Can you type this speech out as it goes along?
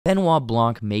Benoit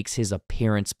Blanc makes his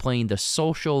appearance playing the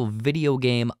social video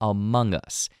game Among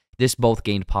Us. This both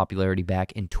gained popularity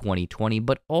back in 2020,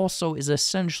 but also is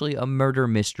essentially a murder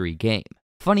mystery game.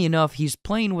 Funny enough, he's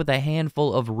playing with a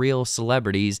handful of real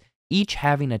celebrities, each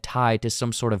having a tie to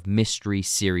some sort of mystery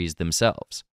series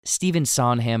themselves. Stephen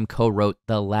Sondheim co-wrote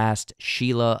The Last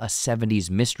Sheila, a 70s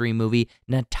mystery movie.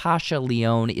 Natasha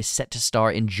Lyonne is set to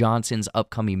star in Johnson's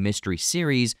upcoming mystery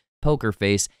series, Poker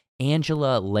Face.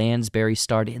 Angela Lansbury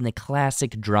starred in the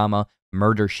classic drama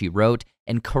Murder, She Wrote,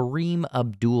 and Kareem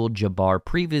Abdul-Jabbar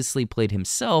previously played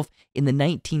himself in the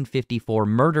 1954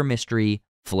 murder mystery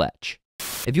Fletch.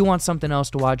 If you want something else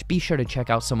to watch, be sure to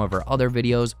check out some of our other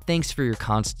videos. Thanks for your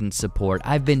constant support.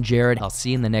 I've been Jared. I'll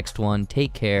see you in the next one.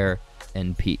 Take care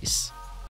and peace.